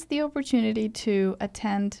 there is the opportunity to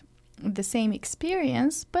attend the same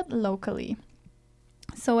experience, but locally.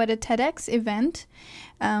 So at a TEDx event,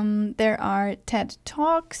 there are TED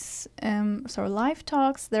Talks, so live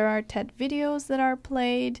talks, there are TED videos that are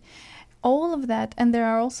played, all of that, and there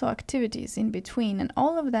are also activities in between, and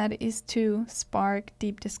all of that is to spark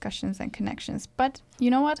deep discussions and connections. But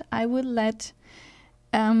you know what? I would let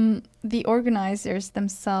the organizers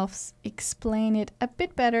themselves explain it a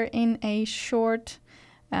bit better in a short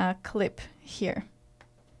clip here.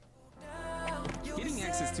 Getting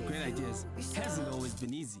access to great ideas hasn't always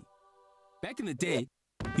been easy. Back in the day,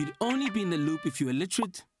 you'd only be in the loop if you were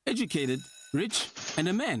literate, educated, rich, and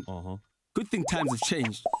a man. Good thing times have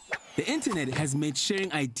changed. The internet has made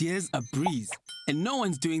sharing ideas a breeze, and no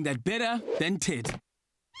one's doing that better than TED.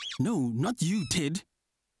 No, not you, TED.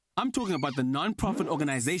 I'm talking about the non-profit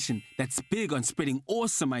organization that's big on spreading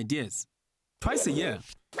awesome ideas. Twice a year,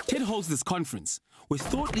 TED holds this conference where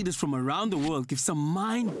thought leaders from around the world give some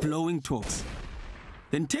mind-blowing talks.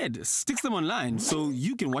 Then TED sticks them online so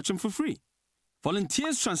you can watch them for free.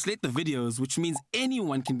 Volunteers translate the videos, which means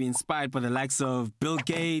anyone can be inspired by the likes of Bill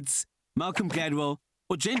Gates, Malcolm Gladwell,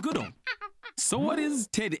 or Jane Goodall. So what is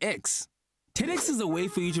TEDx? TEDx is a way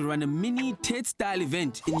for you to run a mini TED-style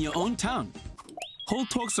event in your own town. Hold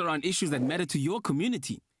talks around issues that matter to your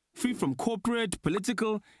community, free from corporate,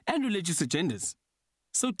 political, and religious agendas.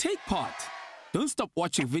 So take part. Don't stop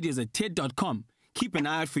watching videos at TED.com. Keep an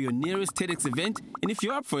eye out for your nearest TEDx event, and if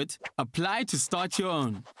you're up for it, apply to start your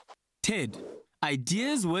own. TED,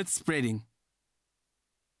 ideas worth spreading.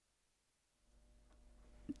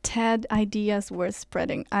 TED, ideas worth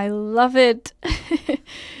spreading. I love it.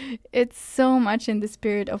 It's so much in the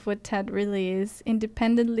spirit of what TED really is.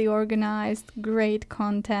 Independently organized, great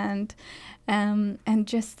content, and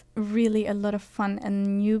just really a lot of fun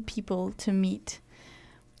and new people to meet.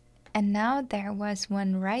 And now there was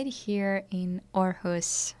one right here in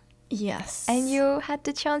Aarhus. Yes. And you had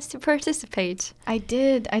the chance to participate. I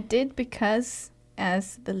did because,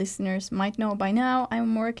 as the listeners might know by now,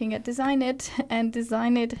 I'm working at Designit, and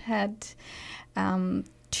Designit had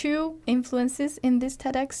two influences in this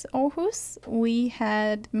TEDx Aarhus. We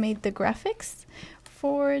had made the graphics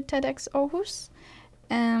for TEDx Aarhus,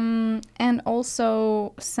 and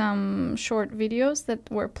also some short videos that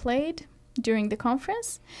were played during the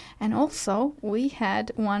conference. And also we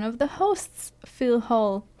had one of the hosts, Phil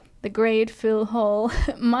Hall, the great Phil Hall,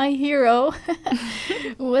 my hero,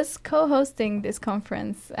 was co-hosting this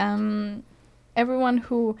conference. Everyone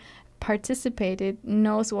who participated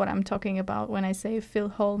knows what I'm talking about when I say Phil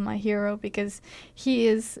Hall, my hero, because he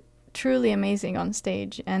is truly amazing on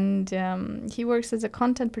stage. And he works as a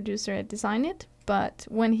content producer at Designit, but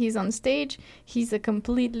when he's on stage, he's a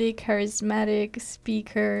completely charismatic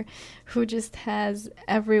speaker who just has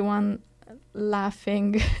everyone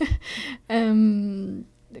laughing.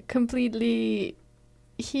 Completely,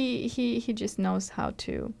 he just knows how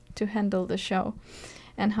to handle the show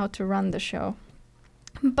and how to run the show.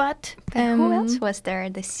 But who else was there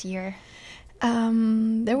this year?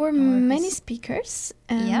 There were many speakers.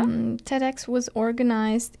 Yeah. TEDx was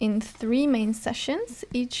organized in 3 main sessions.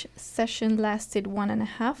 Each session lasted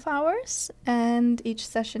 1.5 hours, and each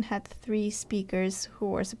session had 3 speakers who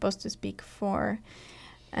were supposed to speak for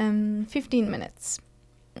 15 minutes.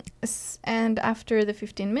 And after the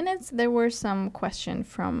 15 minutes, there were some questions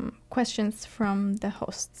from the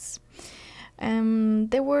hosts.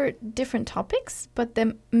 There were different topics, but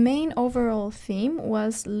the main overall theme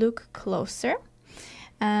was look closer.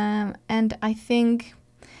 And I think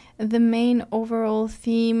the main overall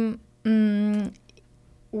theme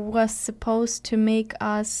was supposed to make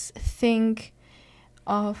us think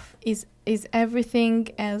of is everything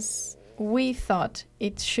as we thought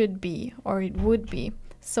it should be or it would be.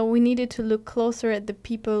 So we needed to look closer at the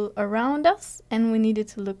people around us, and we needed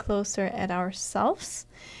to look closer at ourselves,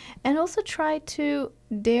 and also try to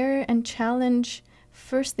dare and challenge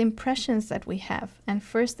first impressions that we have and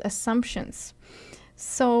first assumptions.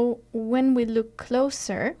 So when we look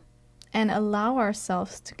closer and allow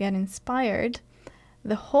ourselves to get inspired,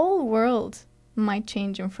 the whole world might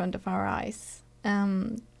change in front of our eyes.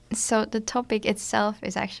 So the topic itself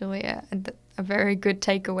is actually a very good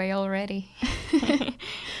takeaway already.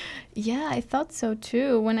 Yeah, I thought so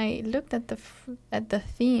too. When I looked at the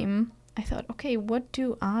theme, I thought, okay, what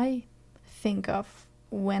do I think of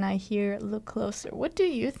when I hear look closer? What do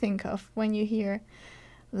you think of when you hear,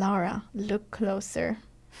 Laura, look closer?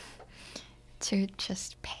 To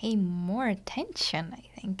just pay more attention, I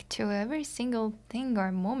think, to every single thing or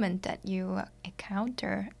moment that you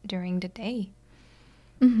encounter during the day.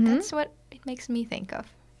 Mm-hmm. That's what it makes me think of.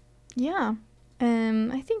 Yeah.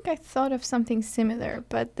 I think I thought of something similar,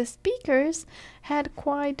 but the speakers had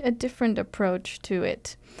quite a different approach to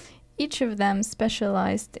it. Each of them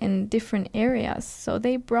specialized in different areas, so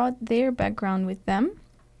they brought their background with them.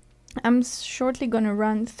 I'm shortly going to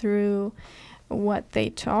run through what they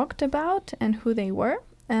talked about and who they were.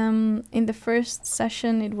 In the first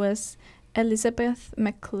session, it was Elizabeth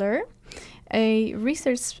McClure, a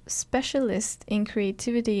research specialist in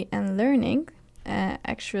creativity and learning.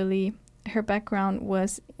 Actually, her background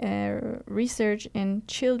was research in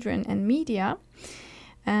children and media,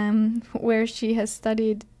 where she has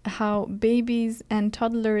studied how babies and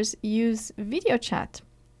toddlers use video chat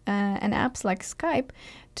and apps like Skype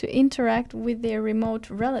to interact with their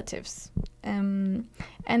remote relatives. And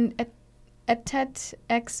at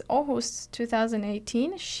TEDx Aarhus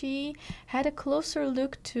 2018, she had a closer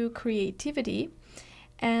look to creativity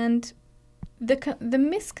and the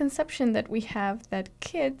misconception that we have that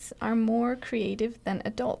kids are more creative than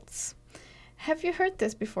adults. Have you heard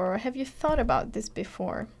this before, or have you thought about this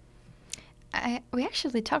before? We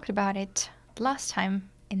actually talked about it last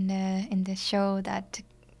time in the show, that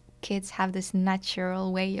kids have this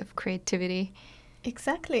natural way of creativity.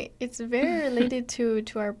 Exactly. It's very related to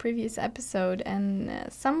our previous episode,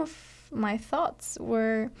 and some of my thoughts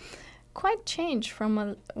were quite changed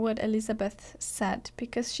from what Elizabeth said,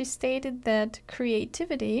 because she stated that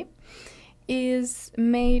creativity is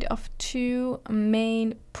made of two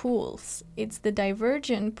main pools. It's the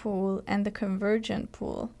divergent pool and the convergent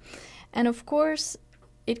pool. And of course,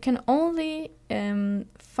 it can only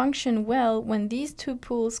function well when these two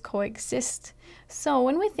pools coexist. So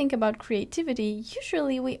when we think about creativity,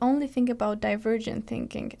 usually we only think about divergent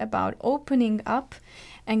thinking, about opening up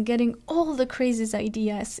and getting all the craziest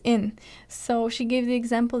ideas in. So she gave the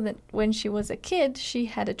example that when she was a kid, she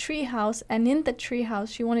had a tree house, and in the tree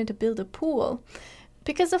house she wanted to build a pool.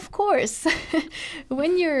 Because of course,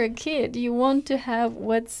 when you're a kid, you want to have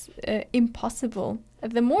what's impossible.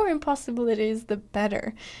 The more impossible it is, the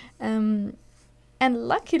better. And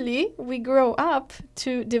luckily, we grow up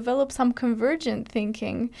to develop some convergent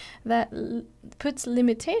thinking that puts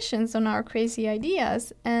limitations on our crazy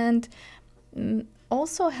ideas and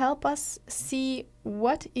also help us see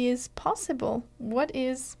what is possible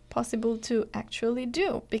to actually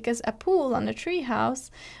do. Because a pool on a tree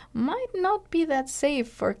house might not be that safe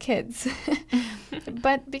for kids.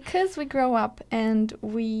 But because we grow up and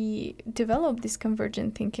we develop this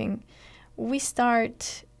convergent thinking, we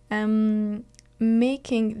start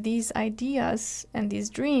making these ideas and these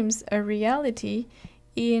dreams a reality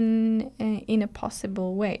in a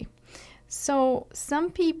possible way. So some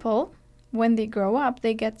people, when they grow up,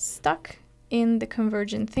 they get stuck in the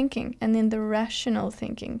convergent thinking and in the rational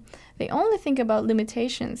thinking. They only think about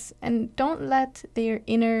limitations and don't let their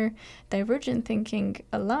inner divergent thinking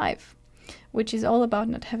alive, which is all about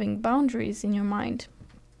not having boundaries in your mind.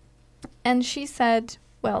 And she said,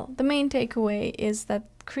 well, the main takeaway is that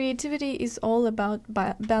creativity is all about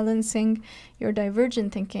balancing your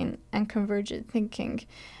divergent thinking and convergent thinking.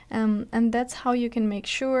 And that's how you can make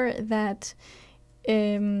sure that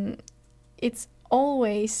it's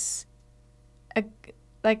always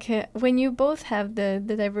when you both have the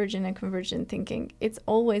divergent and convergent thinking, it's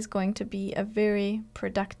always going to be a very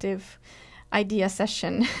productive idea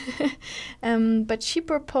session. But she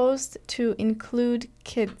proposed to include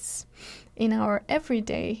kids in our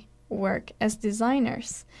everyday work as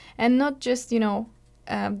designers, and not just,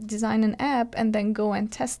 design an app and then go and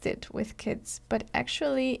test it with kids, but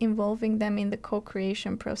actually involving them in the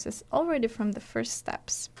co-creation process already from the first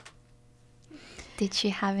steps. Did she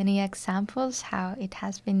have any examples how it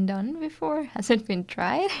has been done before? Has it been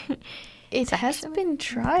tried? It has been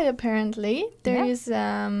tried, apparently. There is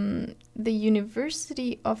the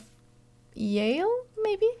University of Yale,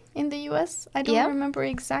 maybe, in the US. I don't remember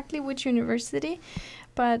exactly which university,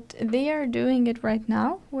 but they are doing it right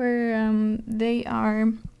now, where they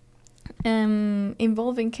are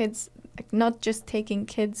involving kids, like not just taking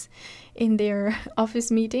kids in their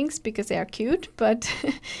office meetings because they are cute, but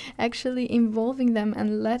actually involving them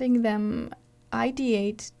and letting them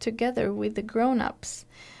ideate together with the grown-ups,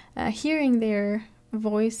 hearing their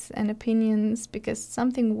voice and opinions, because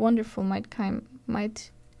something wonderful might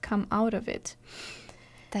come out of it.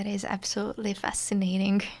 That is absolutely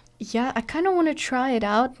fascinating. Yeah, I kind of want to try it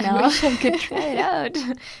out now. I wish I could try it out.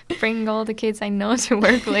 Bring all the kids I know to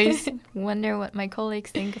workplace. Wonder what my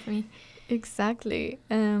colleagues think of me. Exactly.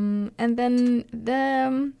 And then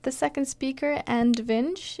the second speaker, Anne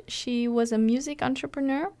Vinge, she was a music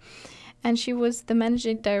entrepreneur, and she was the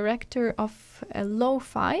managing director of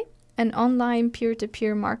Lo-Fi, an online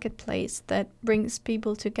peer-to-peer marketplace that brings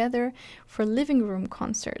people together for living room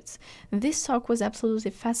concerts. This talk was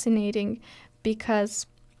absolutely fascinating because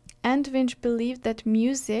Anne Vinge believed that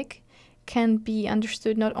music can be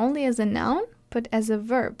understood not only as a noun, but as a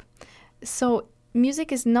verb. So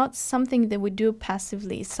music is not something that we do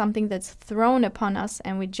passively, something that's thrown upon us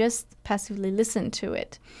and we just passively listen to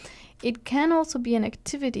it. It can also be an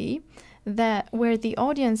activity where the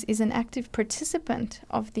audience is an active participant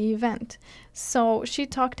of the event. So she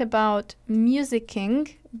talked about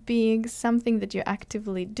musicking being something that you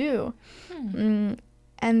actively do.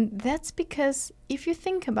 And that's because if you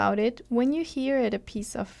think about it, when you hear a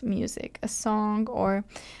piece of music, a song, or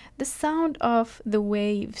the sound of the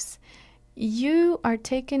waves, you are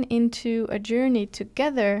taken into a journey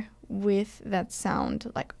together with that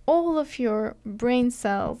sound. Like all of your brain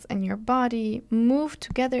cells and your body move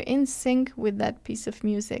together in sync with that piece of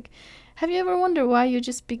music. Have you ever wondered why you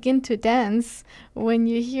just begin to dance when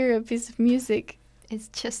you hear a piece of music? It's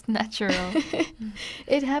just natural.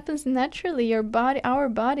 It happens naturally. Our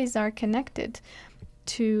bodies are connected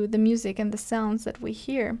to the music and the sounds that we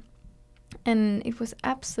hear. And it was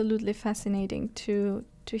absolutely fascinating to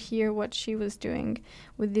hear what she was doing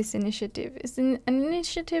with this initiative. It's an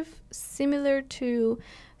initiative similar to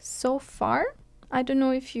So Far. I don't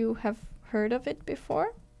know if you have heard of it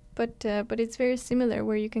before. but it's very similar,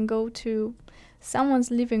 where you can go to someone's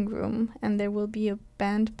living room and there will be a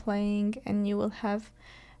band playing, and you will have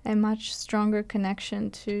a much stronger connection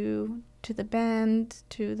to the band,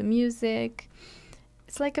 to the music.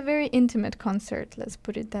 It's like a very intimate concert, let's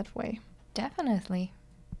put it that way. Definitely.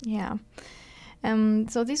 Yeah.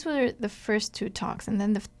 So these were the first 2 talks. And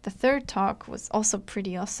then the third talk was also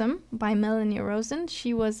pretty awesome, by Melanie Rosen.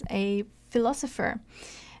 She was a philosopher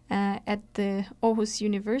at the Aarhus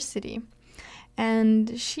University.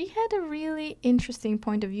 And she had a really interesting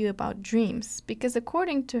point of view about dreams, because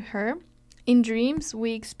according to her, in dreams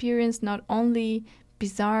we experience not only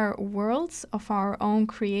bizarre worlds of our own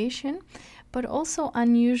creation, but also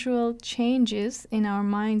unusual changes in our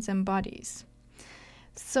minds and bodies.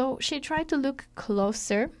 So she tried to look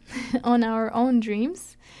closer on our own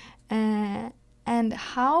dreams and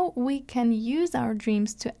how we can use our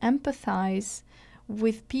dreams to empathize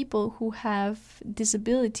with people who have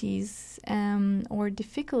disabilities or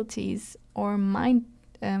difficulties or mind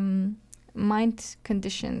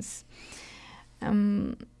conditions.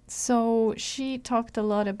 So she talked a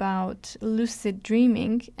lot about lucid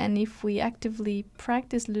dreaming, and if we actively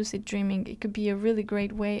practice lucid dreaming, it could be a really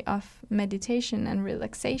great way of meditation and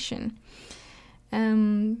relaxation.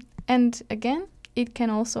 And again, it can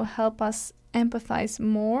also help us empathize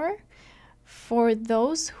more for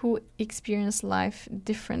those who experience life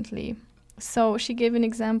differently. So she gave an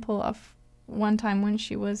example of one time when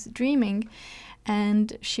she was dreaming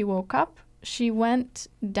and she woke up. She went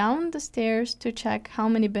down the stairs to check how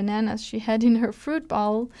many bananas she had in her fruit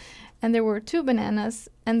bowl, and there were 2 bananas,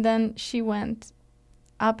 and then she went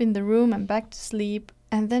up in the room and back to sleep,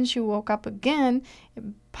 and then she woke up again,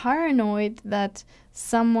 paranoid that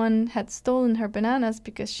someone had stolen her bananas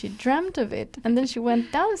because she dreamt of it, and then she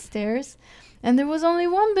went downstairs and there was only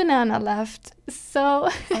 1 banana left. So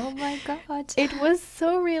oh my God. It was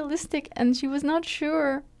so realistic, and she was not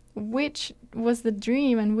sure which was the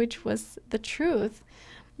dream and which was the truth.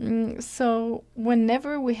 So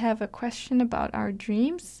whenever we have a question about our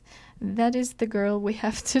dreams, that is the girl we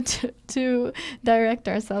have to direct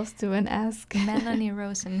ourselves to and ask. Melanie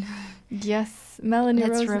Rosen. Yes, Melanie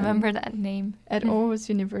Rosen. Let's remember that name. At Aarhus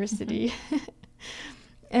University.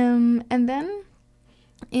 And then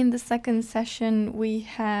in the second session, we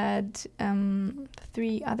had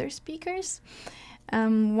 3 other speakers.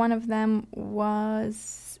 One of them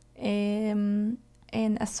was an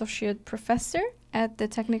associate professor at the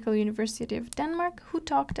Technical University of Denmark who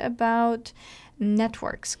talked about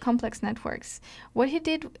networks, complex networks. What he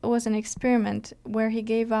did was an experiment where he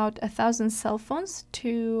gave out 1,000 cell phones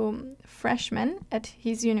to freshmen at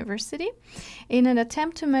his university in an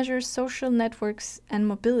attempt to measure social networks and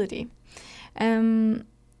mobility.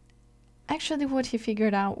 Actually, what he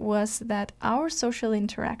figured out was that our social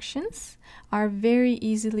interactions are very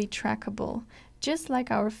easily trackable, just like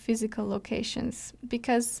our physical locations.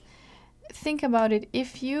 Because think about it,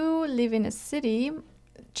 if you live in a city,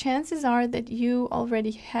 chances are that you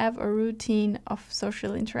already have a routine of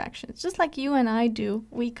social interactions, just like you and I do.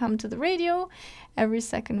 We come to the radio every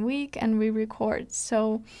second week and we record.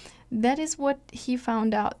 So that is what he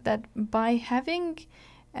found out, that by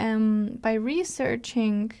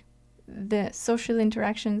researching the social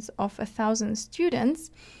interactions of 1,000 students,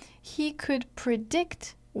 he could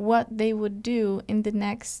predict what they would do in the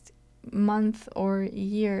next month or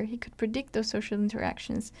year. He could predict those social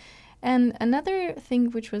interactions. And another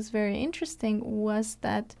thing which was very interesting was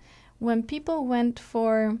that when people went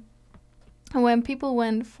for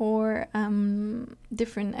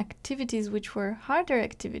different activities which were harder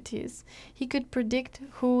activities, he could predict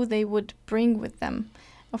who they would bring with them.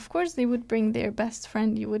 Of course, they would bring their best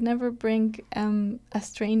friend. You would never bring a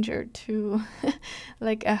stranger to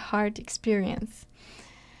like a hard experience.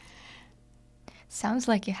 Sounds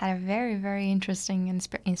like you had a very, very interesting and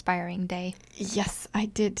inspiring day. Yes, I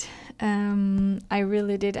did. I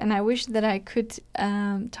really did. And I wish that I could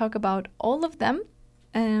talk about all of them.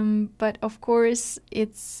 But of course,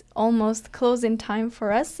 it's almost closing time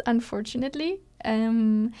for us, unfortunately.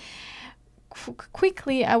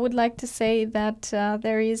 Quickly, I would like to say that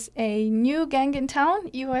there is a new gang in town,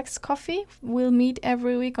 UX Coffee. We'll meet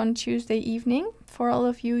every week on Tuesday evening. For all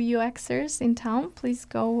of you UXers in town, please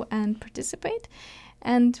go and participate.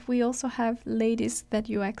 And we also have Ladies That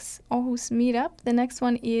UX Aarhus meetup. The next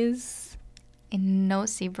one is in No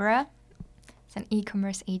Zebra. It's an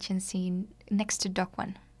e-commerce agency next to Dock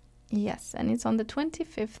One. Yes, and it's on the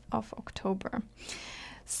 25th of October.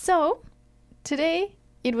 So today,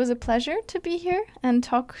 it was a pleasure to be here and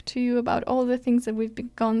talk to you about all the things that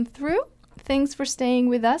we've gone through. Thanks for staying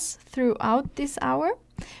with us throughout this hour.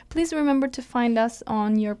 Please remember to find us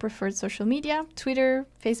on your preferred social media, Twitter,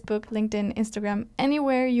 Facebook, LinkedIn, Instagram,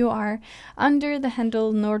 anywhere you are, under the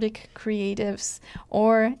handle Nordic Creatives,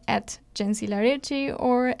 or at Xhensila Reci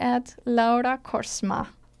or at Laura Korsmaa.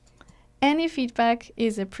 Any feedback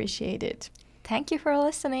is appreciated. Thank you for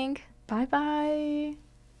listening. Bye-bye.